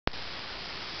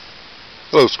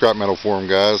Hello scrap metal forum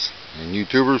guys and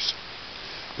YouTubers.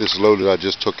 This is load that I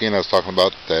just took in. I was talking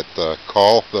about that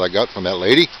call that I got from that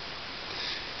lady.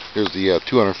 Here's the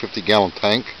 250 gallon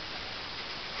tank.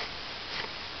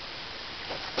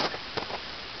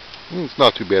 It's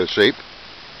not too bad a shape.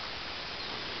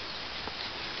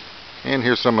 And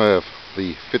here's some of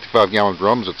the 55 gallon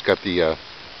drums. It's got the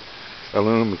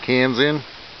aluminum cans in.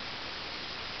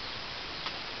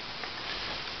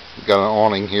 We've got an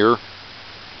awning here.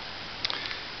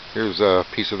 Here's a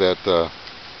piece of that,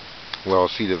 a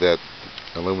sheet of that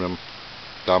aluminum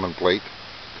diamond plate.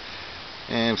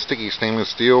 And sticky stainless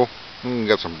steel. And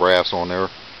got some brass on there.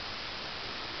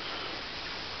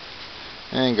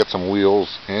 And got some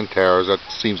wheels and tires. That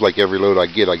seems like every load I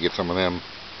get some of them.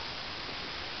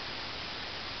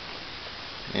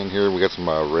 And here we got some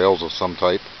rails of some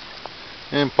type.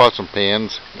 And pots and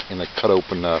pans in a cut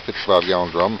open 55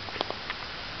 gallon drum.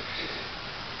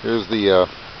 Here's the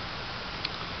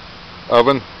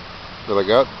oven that I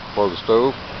got for the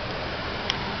stove.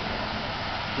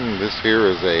 This here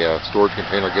is a storage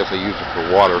container. I guess I use it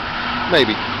for water,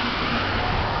 maybe.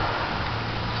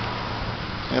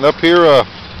 And up here,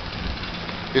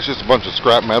 it's just a bunch of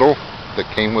scrap metal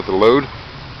that came with the load.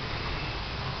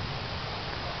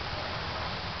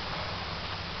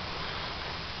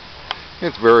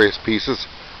 It's various pieces.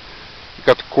 You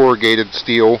got the corrugated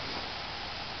steel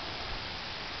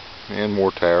and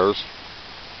more tires.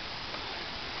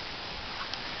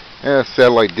 And a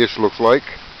satellite dish looks like.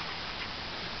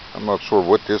 I'm not sure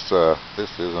what this is. I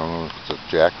don't know if it's a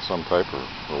jack of some type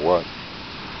or what.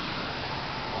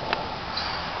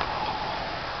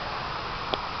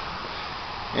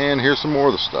 And here's some more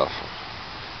of the stuff.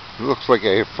 It looks like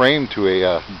a frame to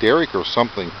a derrick or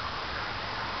something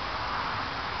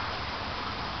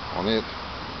on it.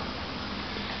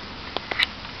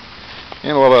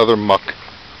 And a lot of other muck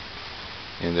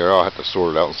in there. I'll have to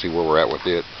sort it out and see where we're at with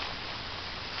it.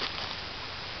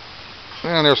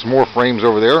 And there's some more frames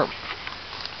over there.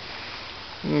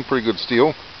 Pretty good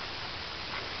steel.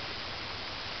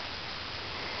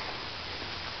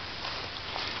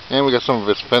 And we got some of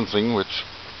its fencing, which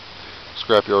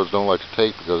scrapyards don't like to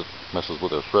take because it messes with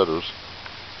their shredders.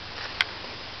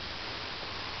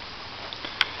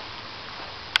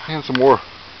 And some more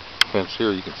fence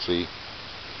here you can see.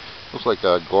 Looks like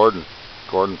a garden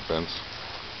fence.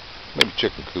 Maybe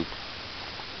chicken coop.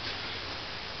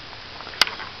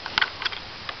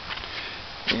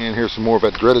 And here's some more of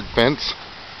that dreaded fence.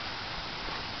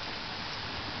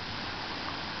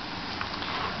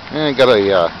 And got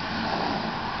a,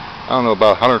 I don't know,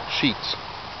 about 100 sheets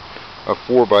of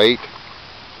 4x8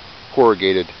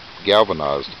 corrugated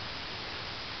galvanized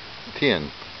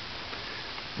tin.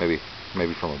 Maybe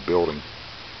from a building.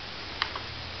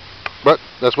 But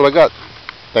that's what I got.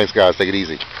 Thanks guys, take it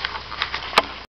easy.